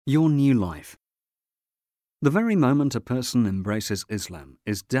Your new life. The very moment a person embraces Islam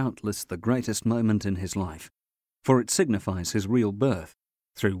is doubtless the greatest moment in his life, for it signifies his real birth,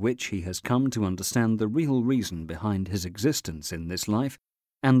 through which he has come to understand the real reason behind his existence in this life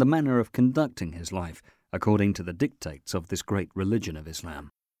and the manner of conducting his life according to the dictates of this great religion of Islam.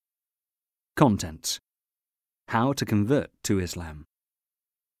 Contents: how to convert to Islam,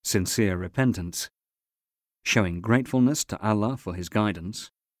 sincere repentance, showing gratefulness to Allah for His guidance,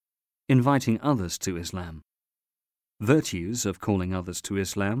 inviting others to Islam, virtues of calling others to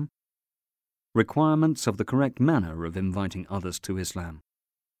Islam, requirements of the correct manner of inviting others to Islam,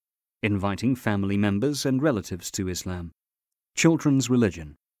 inviting family members and relatives to Islam, children's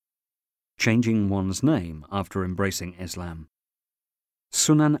religion, changing one's name after embracing Islam,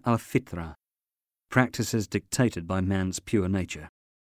 Sunan al-Fitra, practices dictated by man's pure nature.